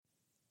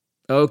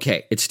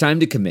Okay, it's time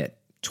to commit.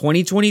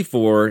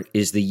 2024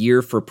 is the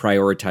year for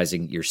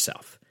prioritizing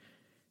yourself.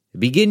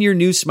 Begin your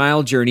new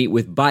smile journey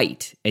with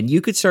Byte, and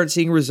you could start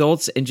seeing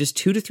results in just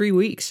 2 to 3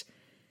 weeks.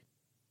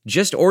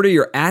 Just order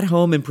your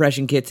at-home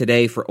impression kit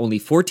today for only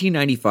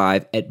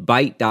 $14.95 at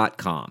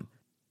Byte.com.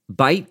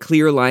 Byte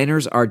clear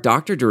liners are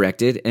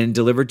doctor-directed and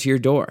delivered to your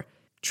door.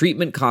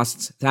 Treatment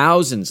costs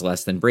thousands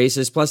less than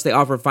braces, plus they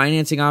offer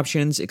financing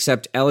options,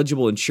 accept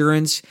eligible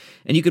insurance,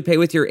 and you could pay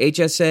with your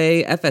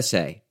HSA,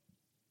 FSA.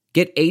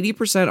 Get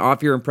 80%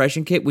 off your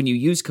impression kit when you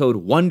use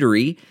code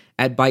WONDERY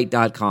at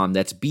Byte.com.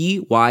 That's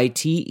BYTE.com.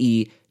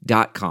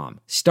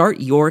 Start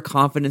your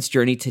confidence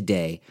journey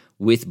today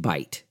with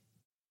Byte.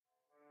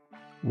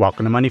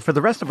 Welcome to Money for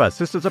the Rest of Us.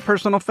 This is a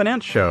personal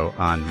finance show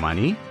on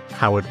money,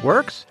 how it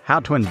works, how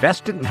to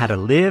invest it, and how to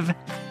live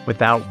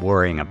without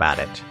worrying about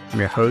it. I'm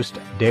your host,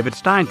 David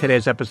Stein.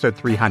 Today's episode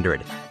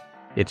 300.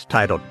 It's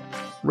titled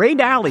Ray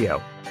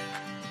Dalio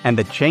and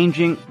the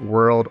Changing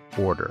World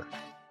Order.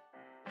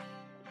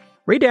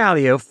 Ray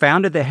Dalio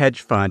founded the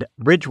hedge fund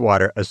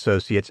Bridgewater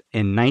Associates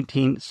in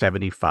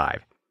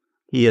 1975.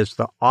 He is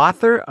the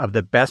author of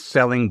the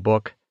best-selling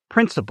book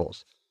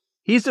Principles.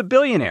 He's a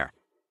billionaire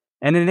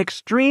and an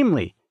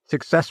extremely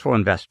successful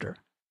investor.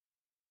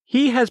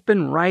 He has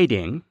been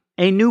writing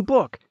a new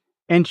book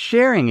and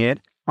sharing it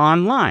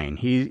online.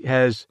 He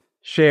has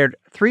shared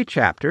 3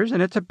 chapters,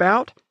 and it's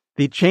about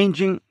the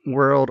changing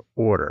world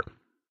order.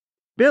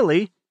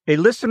 Billy, a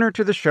listener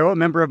to the show, a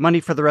member of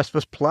Money for the Rest of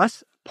Us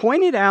Plus,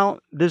 pointed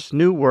out this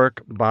new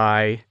work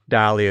by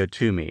Dalio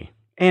to me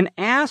and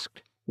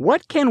asked,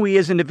 what can we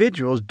as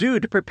individuals do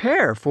to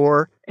prepare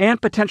for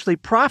and potentially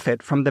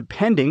profit from the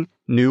pending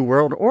New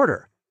World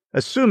Order,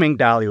 assuming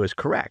Dalio is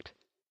correct?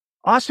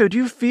 Also, do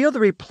you feel the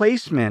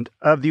replacement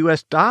of the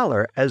U.S.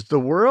 dollar as the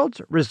world's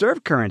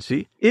reserve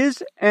currency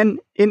is an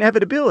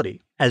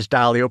inevitability, as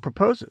Dalio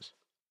proposes?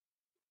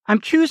 I'm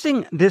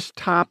choosing this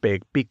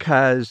topic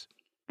because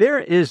there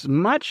is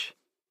much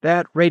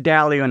that Ray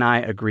Dalio and I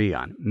agree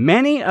on.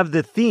 Many of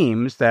the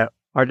themes that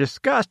are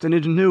discussed in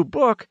his new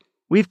book,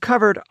 we've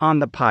covered on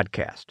the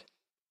podcast.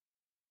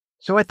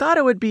 So I thought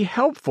it would be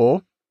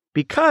helpful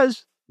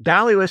because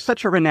Dalio is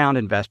such a renowned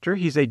investor.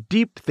 He's a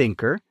deep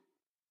thinker.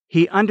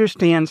 He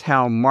understands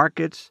how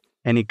markets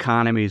and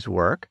economies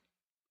work,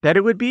 that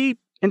it would be,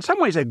 in some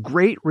ways, a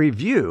great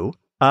review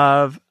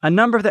of a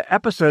number of the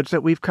episodes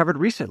that we've covered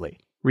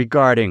recently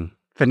regarding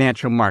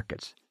financial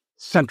markets,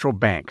 central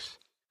banks,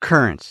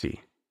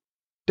 currency.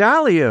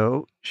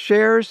 Dalio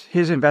shares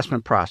his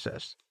investment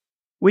process,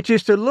 which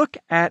is to look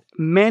at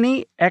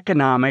many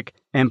economic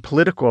and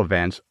political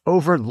events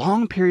over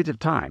long periods of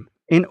time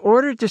in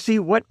order to see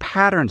what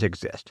patterns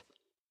exist.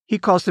 He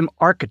calls them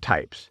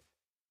archetypes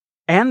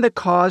and the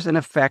cause and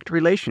effect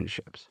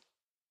relationships.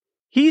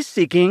 He's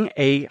seeking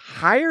a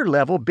higher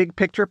level big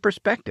picture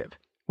perspective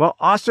while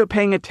also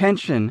paying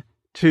attention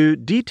to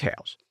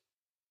details.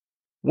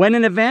 When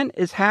an event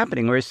is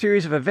happening or a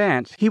series of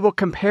events, he will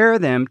compare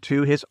them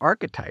to his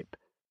archetype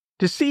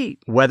to see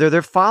whether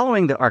they're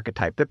following the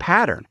archetype, the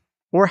pattern,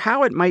 or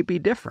how it might be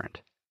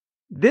different.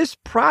 This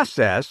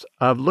process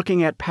of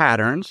looking at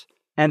patterns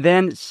and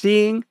then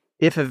seeing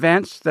if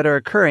events that are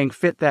occurring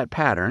fit that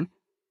pattern,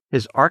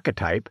 his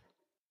archetype,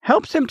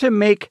 helps him to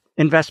make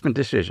investment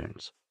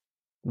decisions.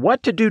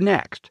 What to do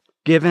next,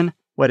 given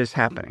what is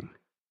happening.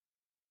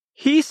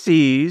 He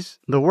sees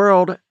the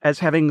world as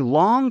having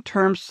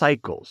long-term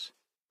cycles,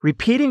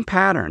 repeating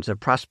patterns of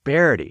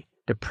prosperity,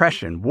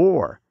 depression,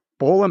 war,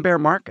 bull and bear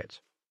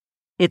markets.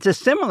 It's a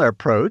similar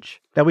approach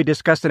that we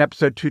discussed in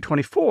episode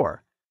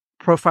 224,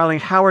 profiling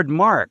Howard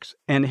Marks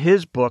and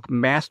his book,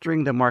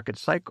 Mastering the Market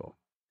Cycle.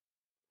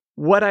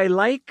 What I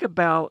like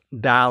about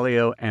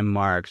Dalio and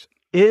Marks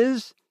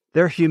is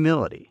their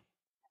humility.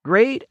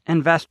 Great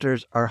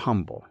investors are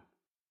humble.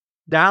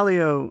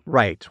 Dalio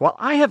writes, while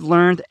I have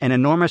learned an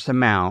enormous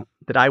amount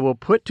that I will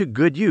put to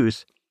good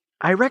use,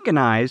 I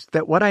recognize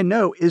that what I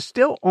know is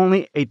still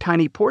only a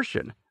tiny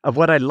portion of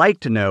what I'd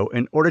like to know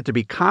in order to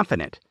be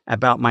confident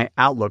about my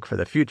outlook for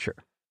the future.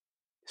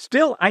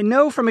 Still, I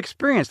know from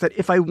experience that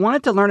if I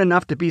wanted to learn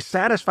enough to be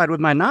satisfied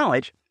with my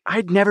knowledge,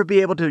 I'd never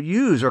be able to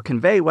use or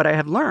convey what I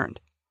have learned.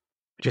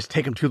 It'd just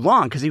take him too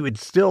long because he would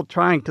still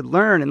trying to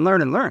learn and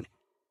learn and learn.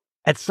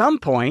 At some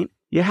point,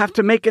 you have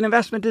to make an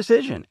investment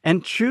decision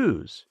and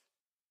choose.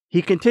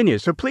 He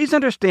continues, so please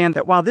understand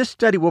that while this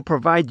study will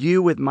provide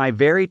you with my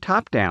very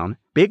top-down,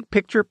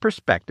 big-picture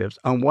perspectives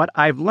on what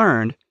I've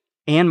learned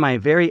and my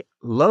very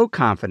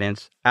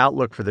low-confidence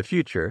outlook for the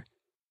future,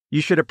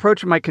 you should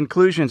approach my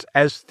conclusions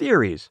as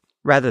theories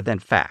rather than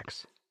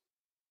facts.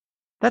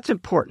 That's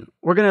important.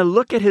 We're going to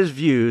look at his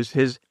views,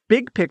 his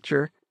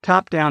big-picture,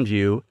 top-down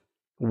view.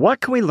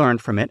 What can we learn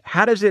from it?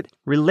 How does it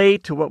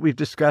relate to what we've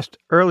discussed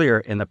earlier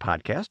in the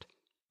podcast?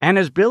 And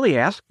as Billy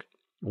asked,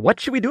 what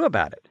should we do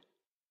about it?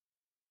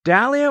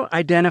 Dalio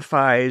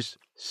identifies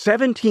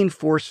 17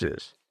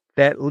 forces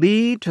that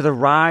lead to the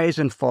rise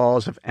and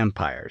falls of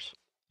empires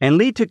and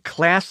lead to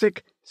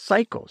classic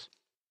cycles.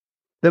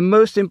 The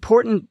most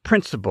important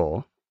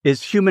principle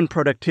is human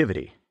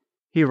productivity.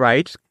 he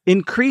writes,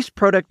 increased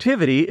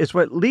productivity is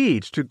what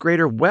leads to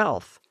greater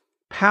wealth,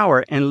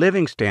 power, and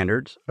living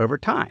standards over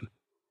time.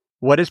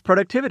 What is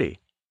productivity?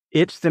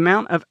 It's the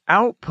amount of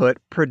output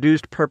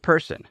produced per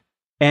person.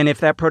 And if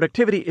that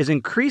productivity is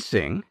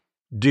increasing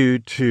due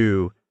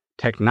to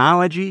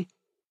technology,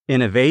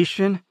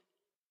 innovation,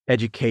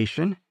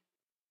 education,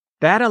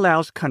 that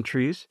allows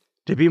countries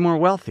to be more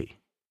wealthy.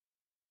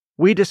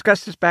 We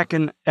discussed this back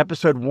in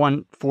episode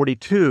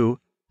 142,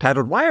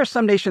 titled, Why Are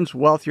Some Nations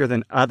Wealthier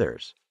Than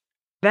Others?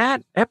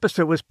 That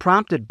episode was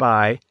prompted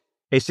by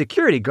a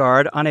security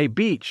guard on a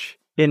beach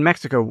in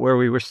Mexico where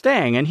we were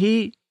staying, and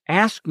he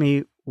asked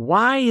me,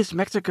 why is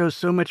Mexico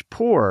so much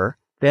poorer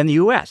than the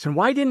U.S., and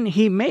why didn't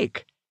he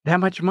make that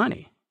much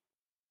money?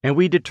 And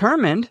we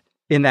determined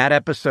in that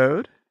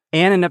episode,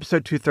 and in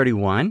episode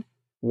 231,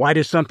 why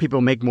do some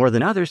people make more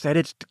than others, that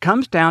it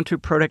comes down to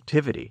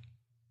productivity.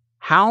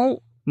 How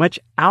much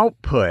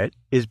output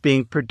is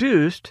being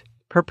produced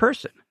per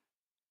person?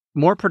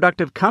 More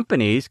productive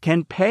companies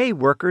can pay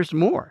workers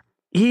more,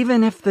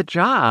 even if the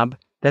job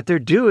that they're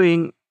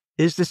doing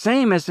is the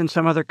same as in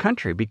some other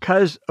country,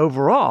 because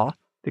overall,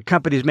 the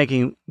company is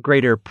making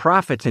greater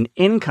profits and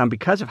income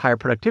because of higher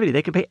productivity.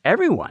 They can pay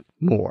everyone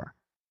more.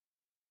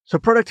 So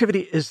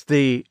productivity is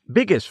the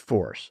biggest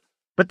force,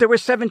 but there were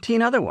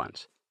 17 other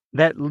ones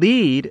that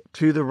lead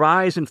to the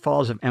rise and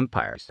falls of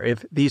empires.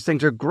 If these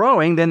things are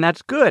growing, then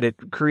that's good.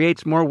 It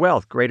creates more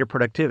wealth, greater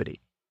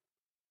productivity.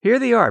 Here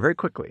they are very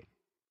quickly.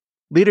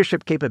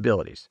 Leadership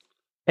capabilities,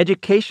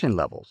 education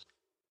levels,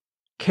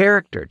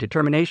 character,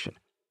 determination,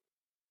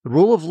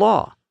 rule of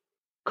law,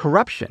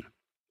 corruption,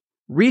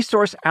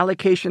 resource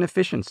allocation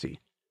efficiency,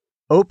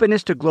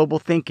 openness to global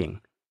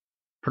thinking,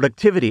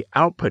 productivity,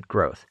 output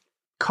growth,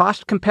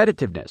 cost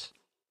competitiveness,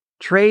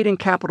 trade and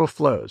capital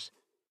flows,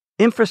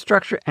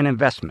 infrastructure and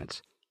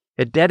investments,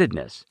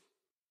 indebtedness,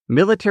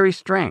 military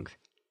strength,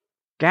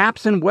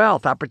 gaps in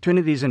wealth,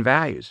 opportunities and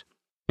values,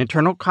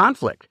 internal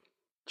conflict,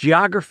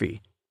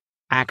 geography,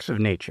 acts of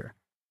nature.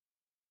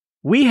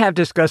 We have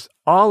discussed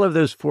all of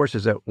those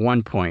forces at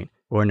one point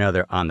or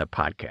another on the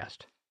podcast.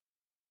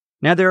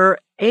 Now, there are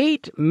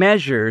 8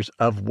 measures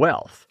of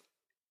wealth.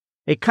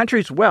 A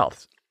country's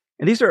wealth,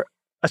 and these are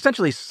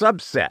essentially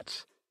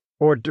subsets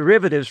or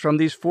derivatives from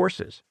these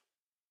forces.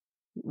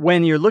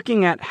 When you're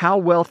looking at how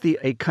wealthy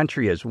a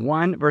country is,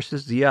 one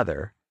versus the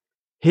other,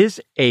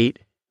 his 8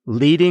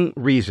 leading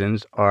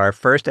reasons are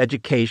first,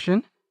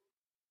 education,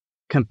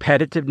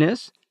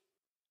 competitiveness,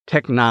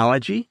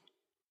 technology,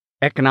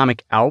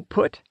 economic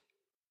output,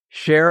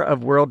 share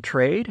of world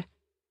trade,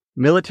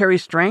 military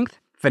strength,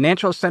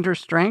 financial center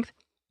strength,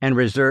 and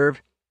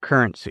reserve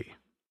currency.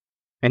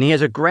 And he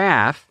has a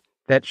graph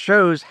that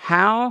shows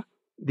how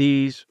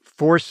these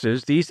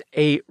forces, these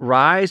 8,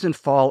 rise and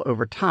fall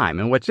over time.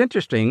 And what's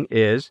interesting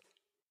is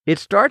it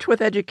starts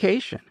with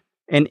education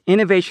and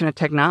innovation and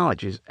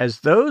technologies.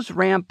 As those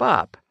ramp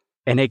up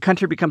and a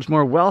country becomes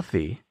more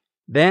wealthy,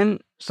 then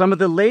some of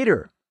the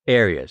later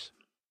areas,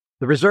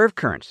 the reserve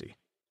currency,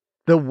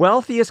 the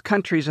wealthiest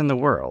countries in the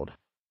world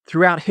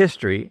throughout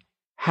history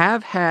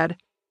have had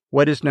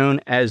what is known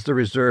as the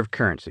reserve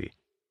currency,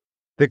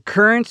 the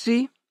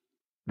currency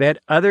that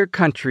other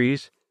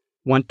countries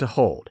want to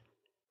hold,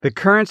 the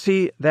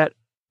currency that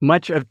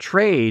much of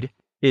trade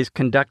is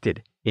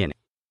conducted in.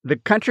 The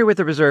country with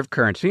the reserve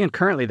currency, and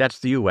currently that's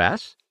the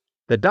U.S.,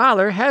 the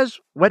dollar, has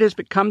what has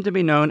become to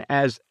be known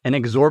as an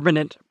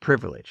exorbitant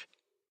privilege.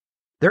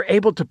 They're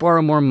able to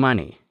borrow more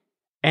money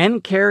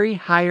and carry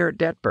higher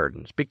debt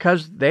burdens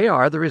because they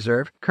are the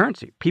reserve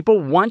currency.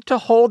 People want to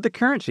hold the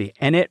currency,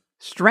 and it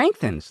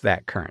strengthens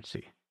that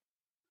currency.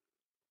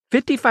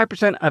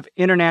 55% of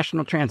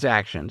international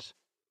transactions,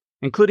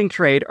 including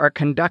trade, are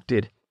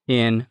conducted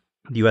in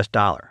the U.S.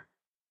 dollar.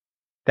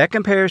 That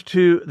compares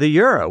to the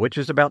euro, which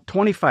is about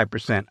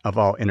 25% of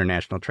all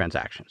international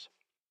transactions.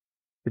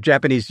 The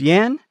Japanese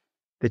yen,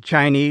 the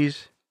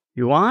Chinese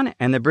yuan,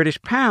 and the British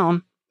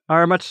pound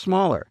are a much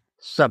smaller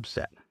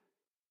subset.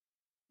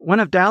 One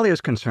of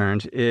Dalio's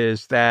concerns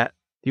is that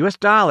the U.S.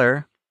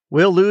 dollar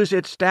will lose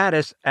its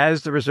status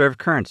as the reserve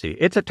currency.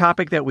 It's a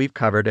topic that we've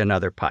covered in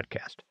another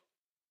podcast.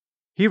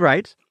 He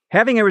writes,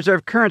 having a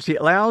reserve currency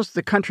allows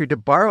the country to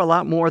borrow a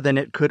lot more than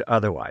it could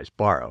otherwise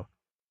borrow,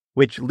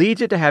 which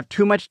leads it to have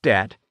too much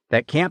debt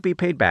that can't be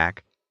paid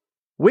back,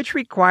 which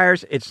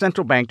requires its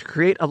central bank to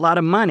create a lot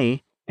of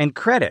money and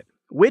credit,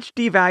 which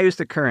devalues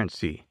the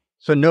currency.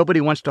 So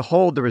nobody wants to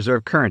hold the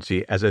reserve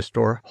currency as a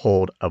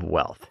storehold of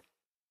wealth.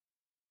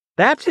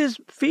 That's his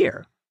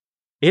fear.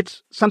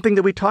 It's something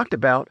that we talked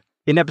about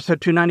in episode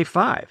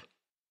 295,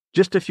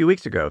 just a few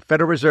weeks ago,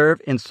 Federal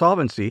Reserve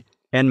insolvency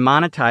and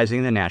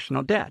monetizing the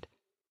national debt.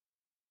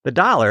 The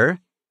dollar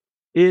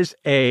is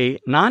a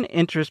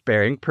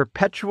non-interest-bearing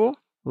perpetual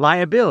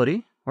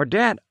liability or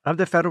debt of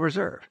the Federal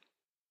Reserve.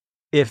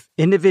 If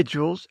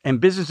individuals and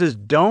businesses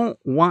don't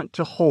want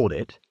to hold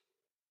it,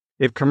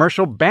 if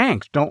commercial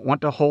banks don't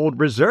want to hold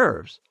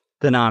reserves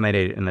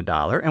denominated in the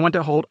dollar and want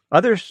to hold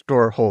other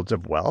storeholds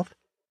of wealth,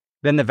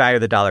 then the value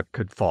of the dollar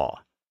could fall.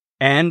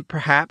 And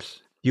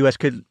perhaps the U.S.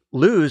 could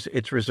lose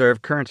its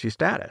reserve currency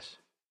status.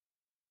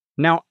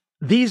 Now,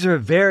 these are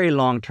very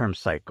long-term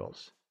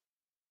cycles.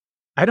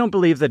 I don't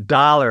believe the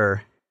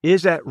dollar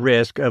is at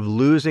risk of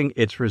losing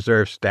its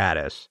reserve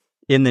status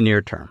in the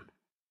near term.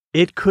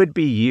 It could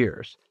be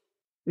years,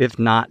 if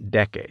not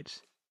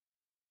decades.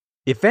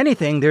 If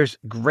anything, there's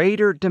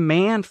greater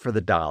demand for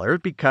the dollar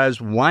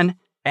because one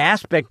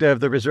aspect of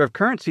the reserve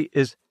currency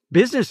is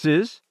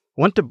businesses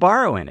want to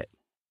borrow in it.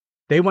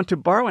 They want to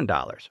borrow in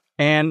dollars.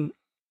 And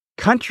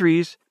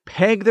countries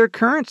peg their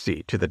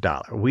currency to the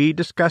dollar. We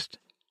discussed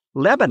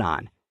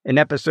Lebanon in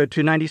episode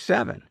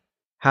 297,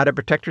 how to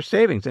protect your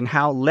savings, and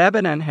how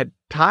Lebanon had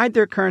tied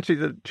their currency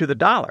to the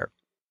dollar.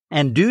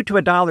 And due to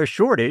a dollar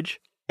shortage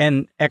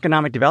and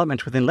economic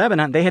developments within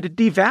Lebanon, they had to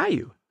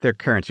devalue their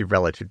currency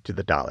relative to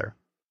the dollar.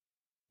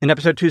 In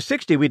episode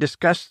 260, we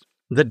discussed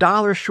the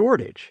dollar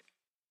shortage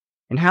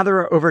and how there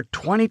are over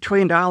 $20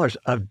 trillion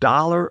of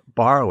dollar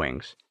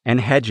borrowings and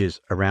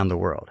hedges around the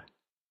world.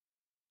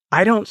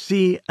 I don't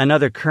see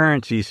another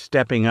currency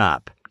stepping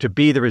up to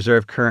be the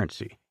reserve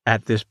currency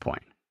at this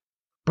point.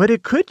 But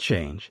it could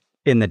change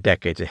in the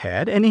decades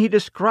ahead, and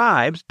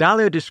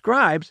Dalio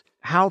describes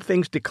how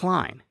things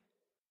decline.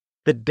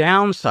 The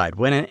downside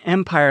when an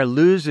empire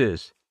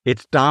loses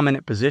its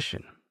dominant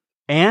position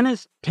and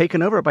is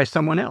taken over by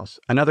someone else,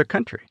 another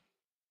country.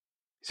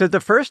 So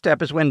the first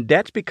step is when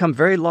debts become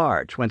very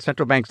large, when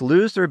central banks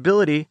lose their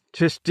ability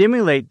to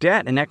stimulate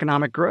debt and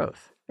economic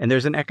growth, and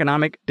there's an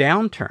economic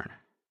downturn.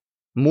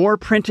 More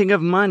printing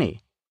of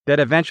money that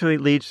eventually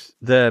leads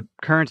the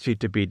currency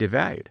to be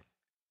devalued.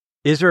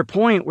 Is there a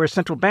point where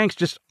central banks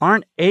just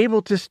aren't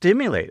able to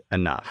stimulate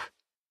enough?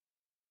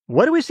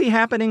 What do we see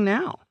happening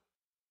now?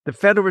 The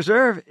Federal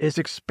Reserve is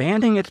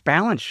expanding its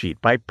balance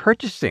sheet by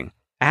purchasing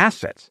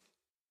assets,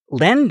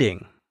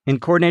 lending in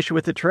coordination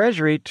with the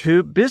Treasury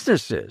to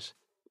businesses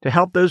to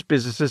help those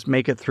businesses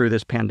make it through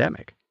this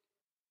pandemic.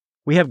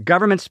 We have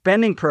government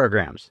spending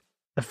programs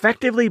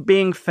effectively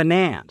being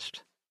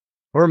financed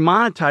or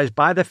monetized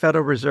by the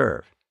Federal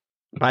Reserve,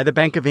 by the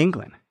Bank of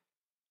England.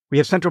 We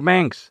have central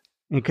banks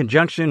in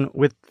conjunction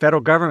with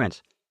federal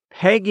governments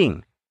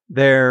pegging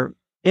their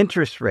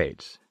interest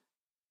rates.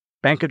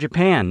 Bank of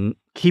Japan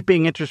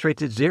keeping interest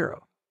rates at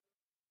zero.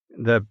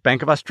 The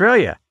Bank of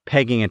Australia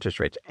pegging interest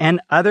rates,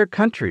 and other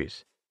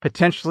countries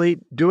potentially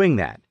doing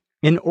that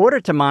in order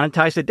to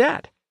monetize the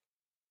debt.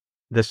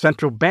 The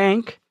central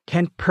bank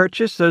can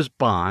purchase those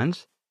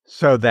bonds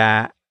so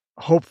that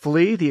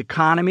hopefully the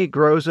economy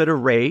grows at a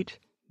rate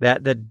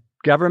that the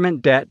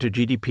government debt to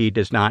GDP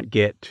does not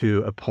get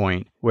to a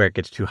point where it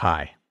gets too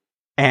high.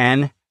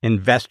 And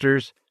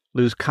investors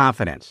lose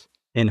confidence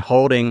in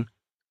holding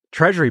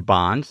treasury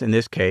bonds, in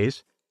this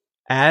case,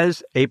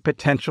 as a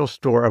potential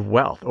store of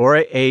wealth or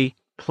a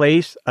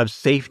place of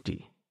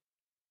safety.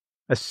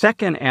 A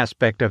second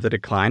aspect of the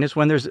decline is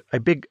when there's a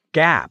big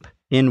gap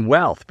in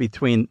wealth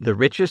between the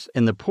richest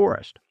and the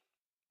poorest,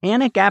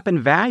 and a gap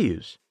in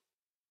values,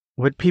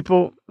 what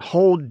people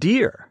hold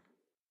dear.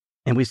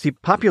 And we see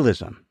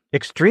populism,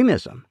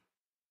 extremism.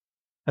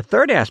 A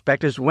third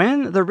aspect is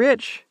when the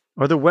rich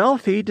or the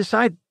wealthy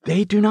decide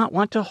they do not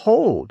want to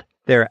hold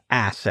their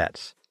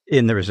assets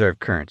in the reserve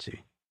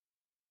currency,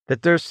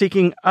 that they're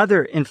seeking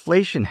other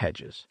inflation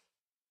hedges,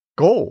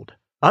 gold,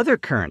 other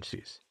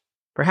currencies,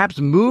 perhaps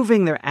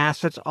moving their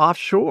assets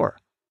offshore.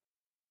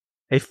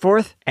 A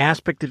fourth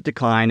aspect of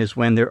decline is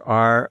when there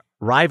are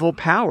rival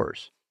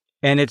powers,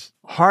 and it's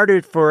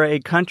harder for a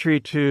country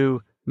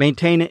to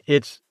maintain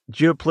its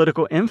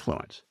geopolitical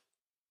influence.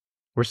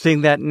 We're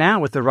seeing that now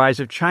with the rise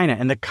of China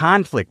and the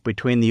conflict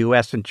between the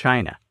U.S. and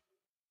China.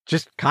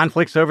 Just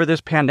conflicts over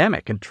this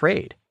pandemic and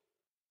trade.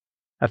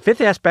 A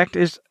fifth aspect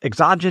is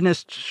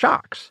exogenous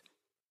shocks,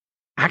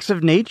 acts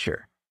of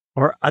nature,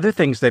 or other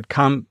things that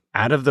come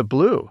out of the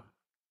blue,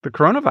 the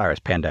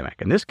coronavirus pandemic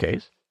in this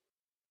case.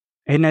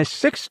 And a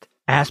sixth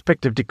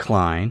aspect of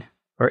decline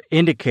or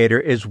indicator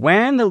is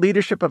when the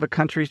leadership of a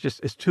country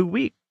is too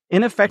weak,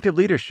 ineffective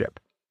leadership.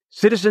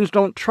 Citizens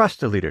don't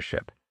trust the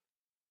leadership.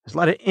 There's a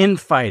lot of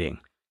infighting,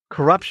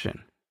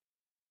 corruption.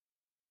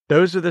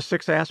 Those are the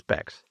six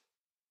aspects.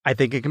 I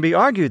think it can be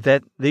argued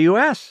that the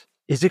U.S.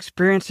 is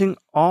experiencing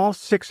all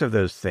six of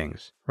those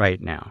things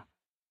right now.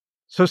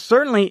 So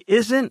certainly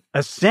isn't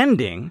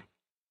ascending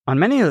on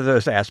many of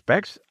those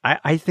aspects.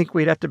 I think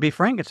we'd have to be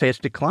frank and say it's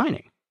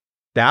declining.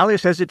 Dalio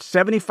says it's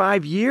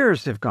 75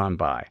 years have gone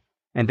by,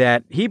 and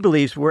that he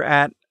believes we're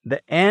at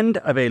the end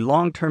of a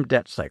long-term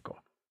debt cycle,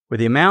 where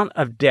the amount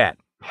of debt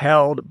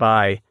held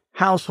by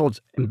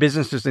households and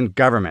businesses and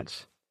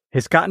governments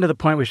has gotten to the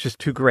point where it's just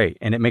too great,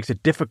 and it makes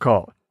it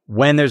difficult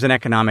when there's an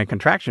economic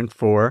contraction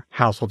for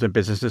households and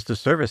businesses to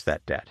service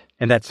that debt.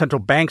 And that central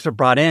banks are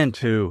brought in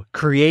to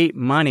create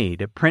money,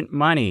 to print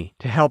money,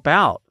 to help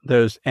out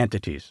those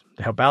entities,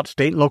 to help out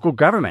state and local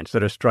governments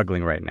that are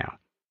struggling right now.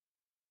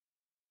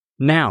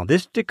 Now,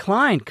 this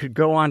decline could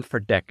go on for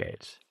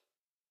decades,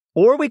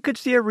 or we could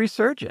see a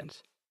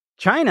resurgence.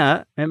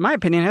 China, in my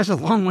opinion, has a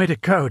long way to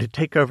go to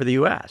take over the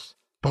U.S.,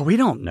 but we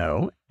don't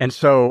know. And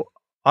so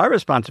our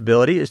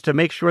responsibility is to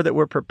make sure that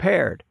we're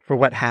prepared for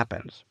what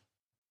happens.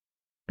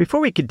 Before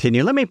we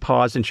continue, let me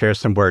pause and share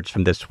some words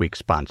from this week's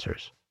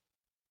sponsors.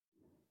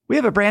 We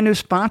have a brand new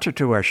sponsor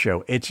to our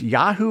show. It's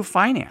Yahoo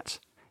Finance.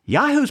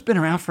 Yahoo's been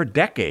around for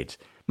decades.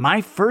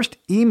 My first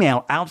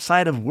email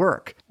outside of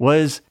work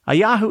was a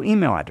Yahoo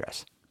email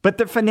address. But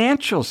the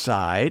financial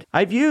side,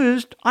 I've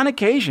used on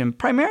occasion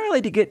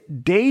primarily to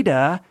get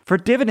data for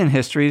dividend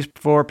histories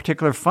for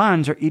particular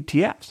funds or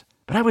ETFs.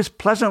 But I was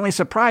pleasantly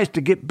surprised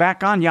to get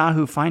back on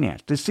Yahoo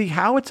Finance to see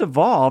how it's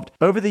evolved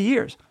over the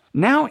years.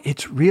 Now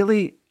it's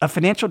really a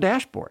financial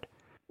dashboard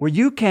where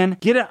you can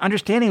get an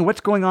understanding of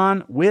what's going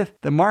on with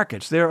the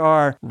markets. There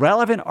are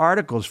relevant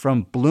articles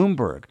from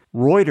Bloomberg,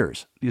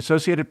 Reuters, the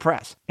Associated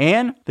Press,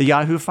 and the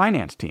Yahoo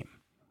Finance team.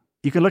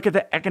 You can look at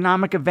the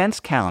economic events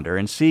calendar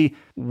and see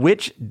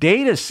which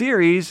data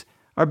series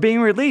are being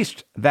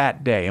released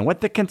that day and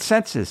what the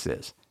consensus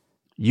is.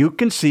 You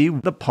can see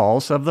the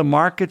pulse of the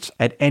markets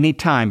at any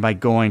time by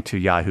going to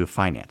Yahoo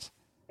Finance.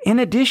 In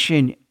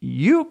addition,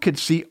 you could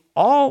see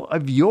all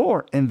of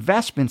your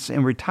investments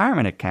in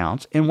retirement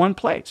accounts in one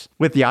place.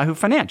 With Yahoo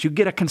Finance, you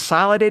get a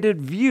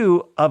consolidated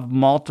view of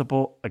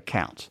multiple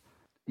accounts.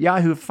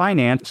 Yahoo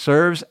Finance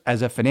serves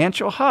as a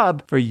financial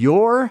hub for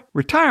your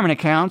retirement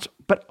accounts,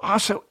 but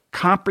also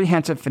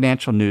comprehensive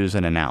financial news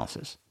and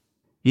analysis.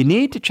 You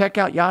need to check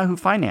out Yahoo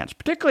Finance,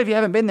 particularly if you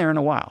haven't been there in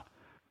a while.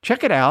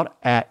 Check it out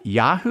at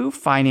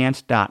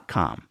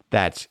yahoofinance.com.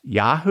 That's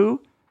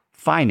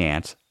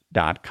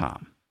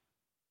yahoofinance.com.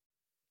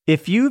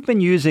 If you've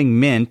been using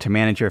Mint to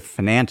manage your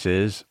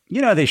finances,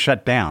 you know they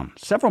shut down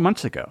several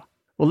months ago.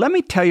 Well, let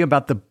me tell you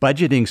about the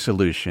budgeting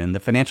solution, the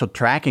financial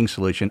tracking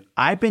solution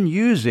I've been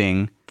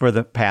using for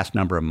the past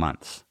number of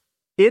months.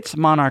 It's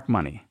Monarch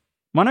Money.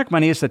 Monarch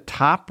Money is the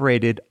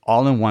top-rated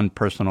all-in-one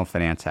personal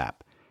finance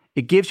app.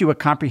 It gives you a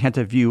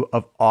comprehensive view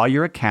of all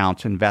your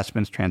accounts,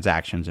 investments,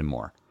 transactions, and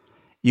more.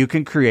 You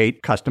can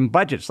create custom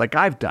budgets like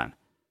I've done.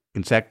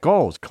 You can set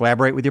goals,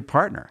 collaborate with your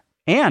partner.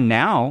 And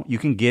now you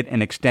can get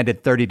an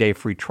extended 30-day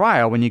free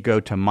trial when you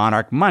go to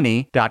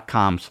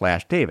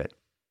monarchmoney.com/David.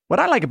 What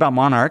I like about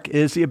Monarch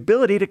is the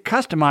ability to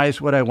customize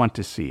what I want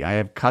to see. I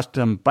have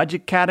custom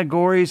budget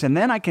categories, and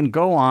then I can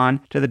go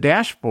on to the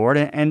dashboard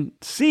and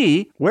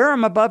see where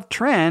I'm above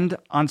trend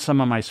on some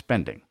of my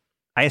spending.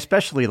 I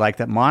especially like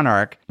that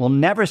Monarch will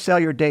never sell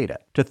your data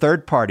to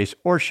third parties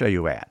or show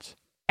you ads.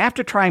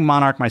 After trying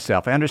Monarch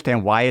myself, I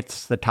understand why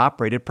it's the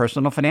top-rated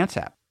personal finance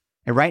app.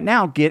 And right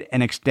now, get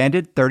an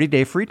extended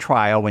 30-day free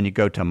trial when you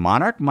go to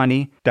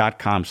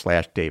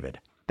monarchmoney.com/David.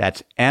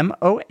 That's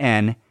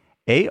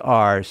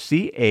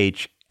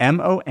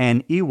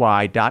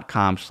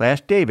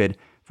monarchmoney.com/David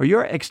for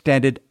your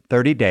extended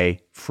 30-day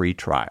free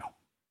trial.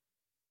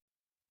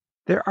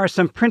 There are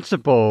some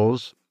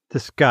principles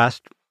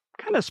discussed,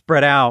 kind of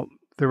spread out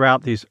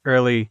throughout these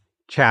early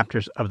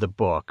chapters of the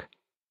book.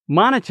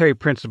 Monetary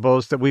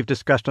principles that we've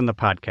discussed on the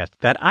podcast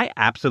that I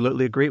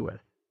absolutely agree with.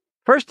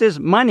 First is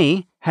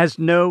money has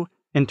no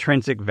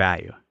intrinsic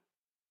value.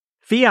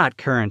 Fiat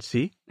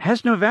currency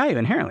has no value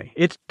inherently.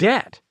 It's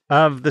debt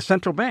of the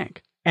central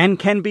bank and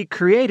can be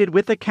created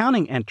with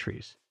accounting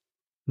entries,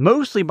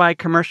 mostly by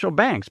commercial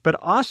banks, but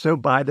also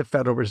by the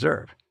Federal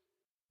Reserve.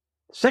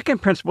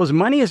 Second principle is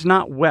money is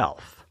not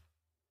wealth.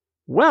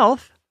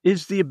 Wealth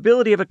is the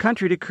ability of a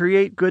country to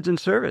create goods and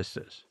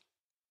services.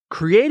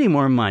 Creating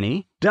more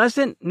money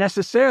doesn't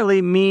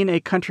necessarily mean a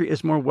country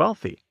is more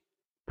wealthy,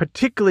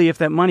 particularly if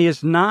that money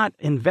is not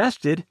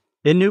invested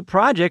in new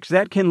projects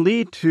that can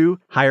lead to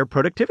higher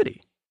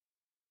productivity.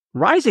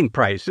 Rising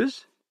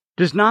prices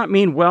does not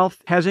mean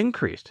wealth has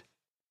increased.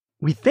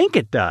 We think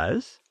it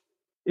does.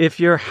 If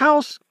your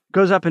house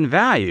goes up in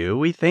value,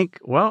 we think,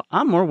 well,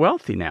 I'm more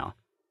wealthy now.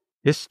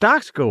 If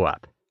stocks go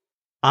up,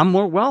 I'm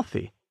more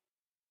wealthy.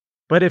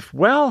 But if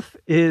wealth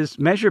is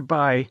measured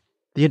by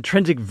the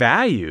intrinsic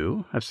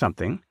value of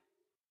something,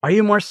 are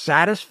you more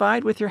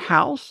satisfied with your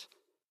house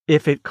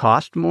if it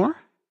cost more?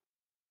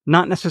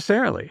 Not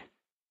necessarily.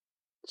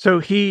 So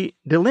he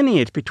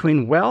delineates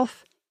between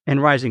wealth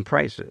and rising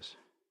prices.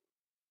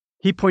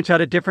 He points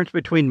out a difference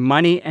between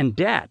money and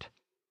debt.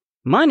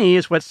 Money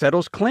is what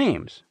settles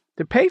claims,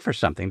 to pay for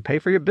something, pay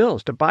for your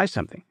bills, to buy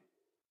something.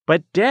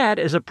 But debt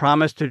is a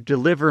promise to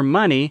deliver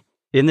money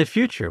in the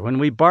future. When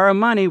we borrow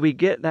money, we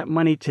get that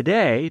money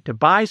today to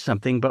buy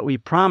something, but we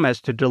promise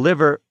to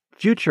deliver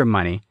future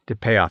money to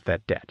pay off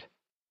that debt.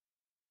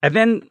 And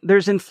then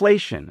there's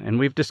inflation, and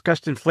we've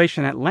discussed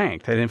inflation at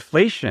length. And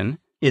inflation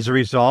is a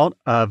result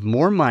of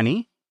more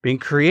money being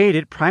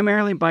created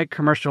primarily by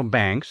commercial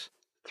banks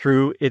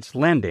through its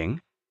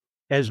lending.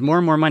 As more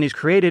and more money is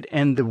created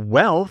and the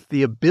wealth,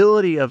 the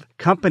ability of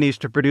companies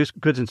to produce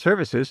goods and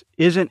services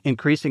isn't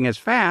increasing as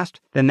fast,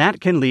 then that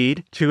can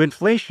lead to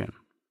inflation.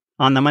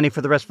 On the Money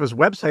for the Rest of Us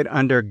website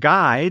under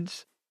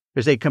guides,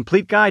 there's a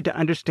complete guide to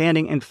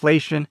understanding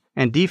inflation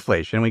and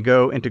deflation. We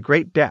go into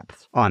great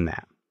depth on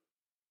that.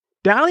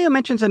 Dalio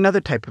mentions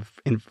another type of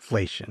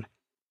inflation.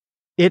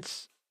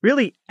 It's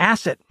really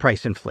asset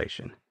price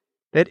inflation.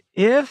 That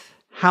if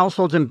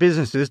households and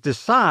businesses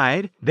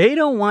decide they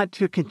don't want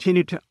to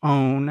continue to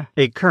own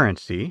a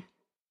currency,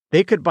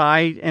 they could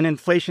buy an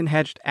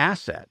inflation-hedged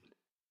asset.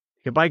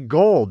 They could buy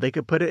gold. They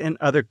could put it in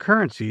other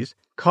currencies,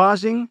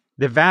 causing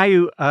the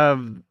value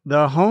of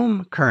the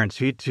home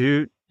currency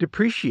to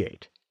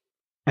depreciate.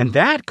 And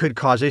that could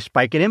cause a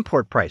spike in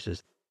import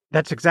prices.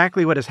 That's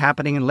exactly what is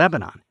happening in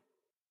Lebanon.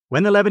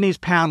 When the Lebanese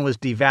pound was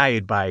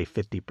devalued by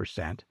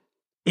 50%,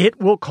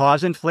 it will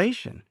cause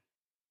inflation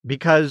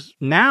because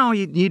now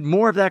you need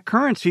more of that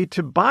currency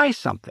to buy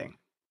something,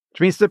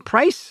 which means the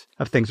price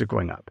of things are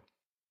going up.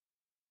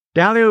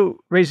 Dalio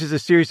raises a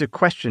series of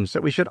questions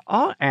that we should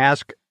all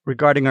ask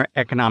regarding our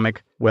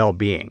economic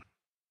well-being.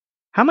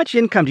 How much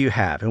income do you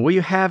have and will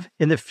you have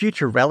in the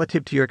future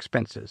relative to your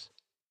expenses?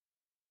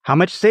 How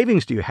much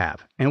savings do you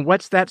have and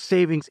what's that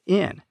savings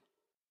in?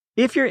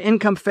 If your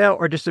income fell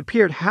or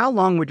disappeared, how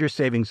long would your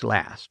savings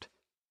last?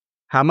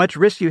 How much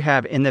risk you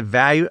have in the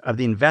value of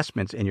the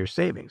investments in your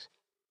savings?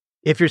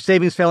 If your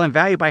savings fell in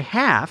value by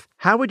half,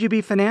 how would you be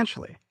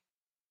financially?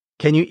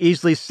 Can you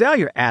easily sell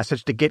your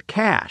assets to get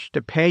cash,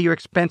 to pay your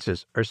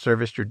expenses or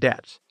service your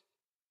debts?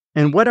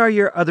 And what are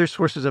your other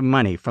sources of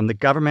money from the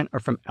government or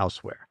from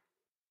elsewhere?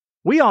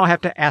 We all have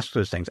to ask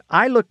those things.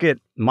 I look at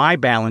my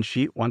balance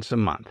sheet once a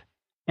month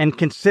and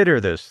consider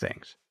those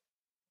things.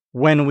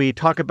 When we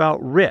talk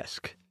about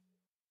risk,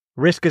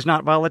 risk is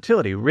not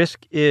volatility.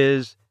 Risk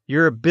is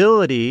your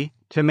ability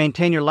to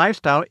maintain your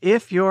lifestyle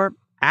if your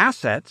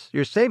assets,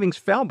 your savings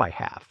fell by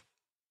half.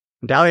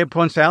 Dalio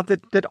points out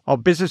that all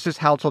businesses,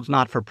 households,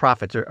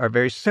 not-for-profits are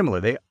very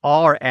similar. They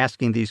all are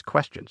asking these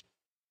questions.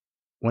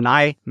 When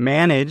I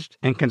managed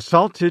and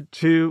consulted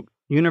to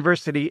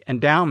university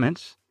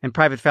endowments and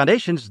private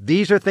foundations,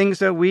 these are things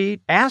that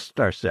we asked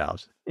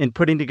ourselves in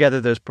putting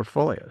together those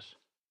portfolios.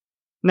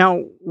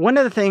 Now, one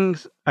of the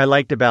things I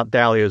liked about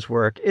Dalio's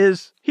work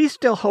is he's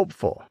still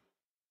hopeful.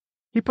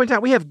 He points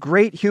out we have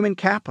great human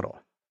capital,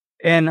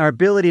 and our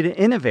ability to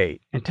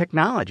innovate and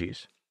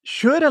technologies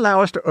should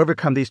allow us to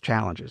overcome these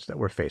challenges that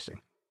we're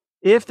facing.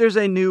 If there's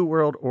a new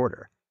world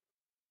order,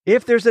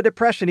 if there's a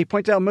depression, he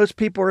points out most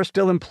people are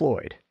still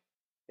employed.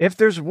 If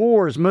there's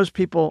wars, most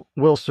people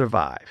will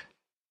survive.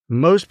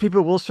 Most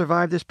people will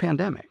survive this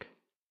pandemic.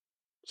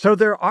 So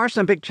there are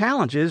some big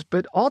challenges,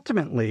 but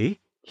ultimately,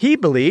 he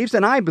believes,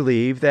 and I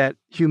believe, that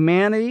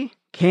humanity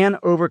can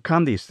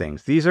overcome these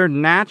things. These are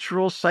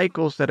natural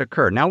cycles that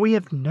occur. Now, we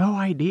have no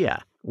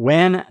idea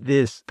when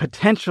this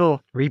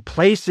potential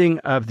replacing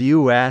of the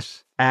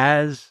U.S.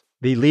 as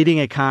the leading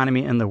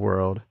economy in the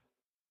world,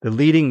 the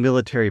leading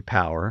military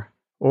power,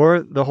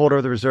 or the holder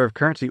of the reserve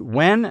currency,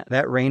 when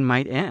that reign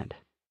might end.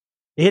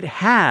 It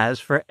has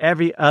for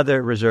every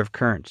other reserve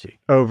currency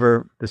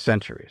over the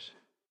centuries.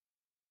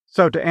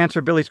 So to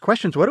answer Billy's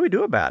questions, what do we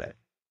do about it?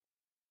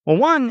 Well,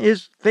 one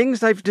is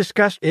things I've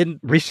discussed in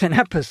recent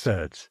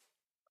episodes.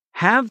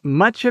 Have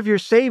much of your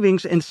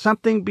savings in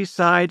something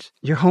besides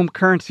your home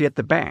currency at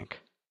the bank.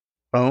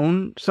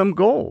 Own some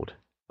gold.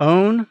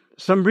 Own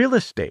some real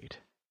estate.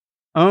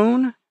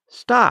 Own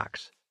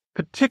stocks,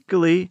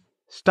 particularly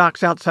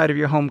stocks outside of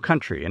your home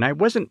country. And I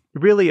wasn't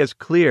really as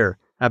clear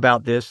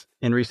about this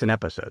in recent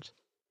episodes.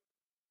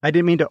 I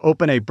didn't mean to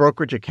open a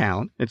brokerage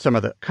account in some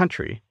other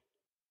country.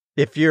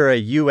 If you're a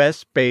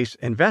U.S.-based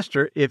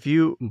investor, if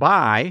you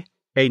buy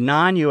a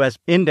non-U.S.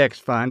 index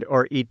fund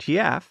or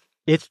ETF,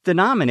 it's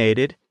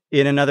denominated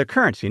in another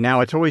currency.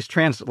 Now, it's always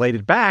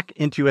translated back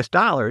into U.S.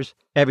 dollars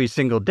every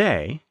single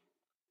day.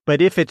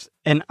 But if it's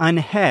an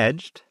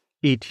unhedged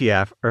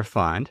ETF or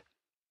fund,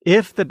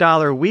 if the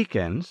dollar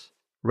weakens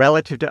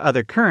relative to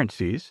other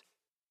currencies,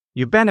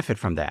 you benefit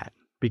from that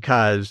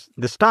because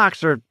the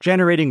stocks are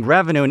generating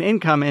revenue and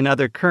income in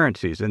other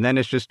currencies, and then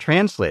it's just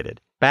translated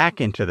back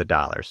into the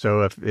dollar.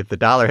 So if the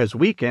dollar has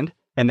weakened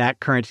and that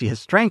currency has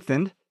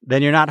strengthened,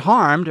 then you're not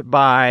harmed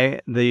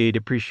by the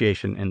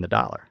depreciation in the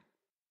dollar.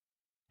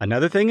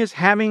 Another thing is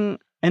having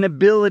an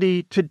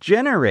ability to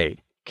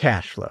generate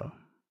cash flow.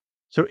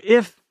 So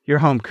if your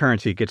home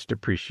currency gets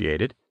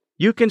depreciated,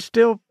 you can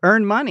still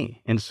earn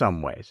money in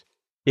some ways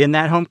in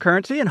that home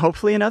currency and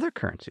hopefully in other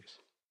currencies.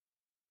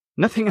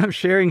 Nothing I'm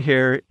sharing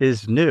here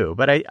is new,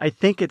 but I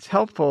think it's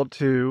helpful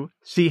to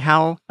see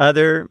how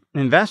other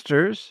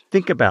investors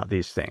think about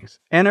these things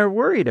and are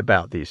worried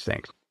about these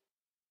things.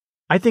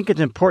 I think it's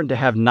important to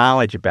have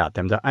knowledge about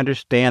them, to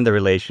understand the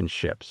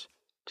relationships,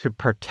 to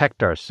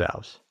protect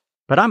ourselves.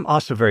 But I'm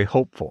also very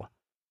hopeful.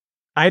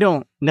 I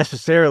don't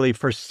necessarily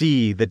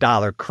foresee the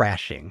dollar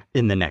crashing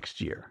in the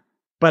next year,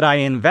 but I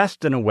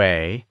invest in a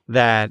way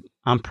that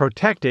I'm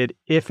protected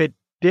if it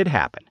did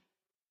happen.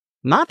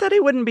 Not that I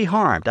wouldn't be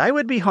harmed. I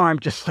would be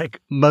harmed just like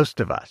most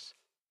of us.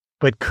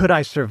 But could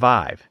I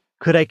survive?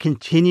 Could I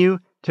continue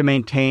to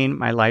maintain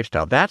my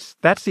lifestyle? That's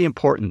the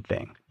important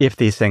thing if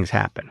these things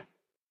happen.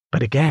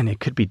 But again, it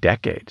could be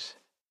decades.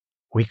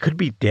 We could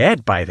be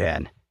dead by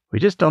then. We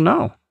just don't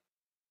know.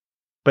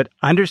 But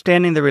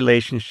understanding the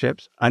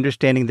relationships,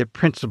 understanding the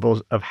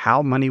principles of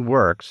how money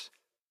works,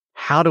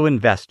 how to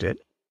invest it,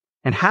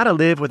 and how to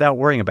live without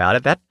worrying about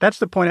it, that's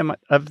the point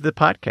of the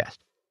podcast.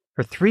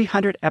 For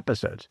 300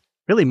 episodes,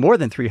 really more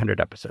than 300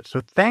 episodes.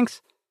 So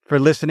thanks for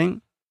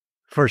listening,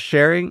 for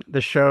sharing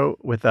the show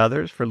with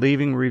others, for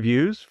leaving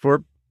reviews,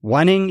 for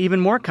wanting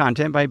even more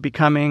content by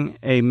becoming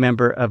a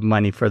member of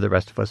Money for the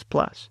Rest of Us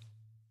Plus.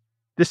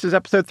 This is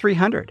episode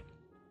 300.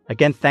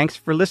 Again, thanks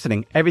for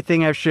listening.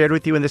 Everything I've shared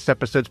with you in this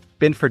episode's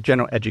been for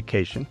general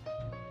education.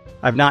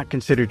 I've not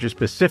considered your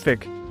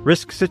specific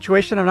risk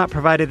situation. I've not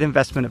provided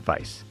investment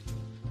advice.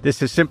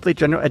 This is simply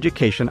general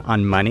education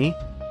on money,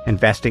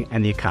 investing,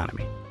 and the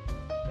economy.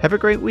 Have a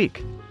great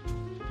week.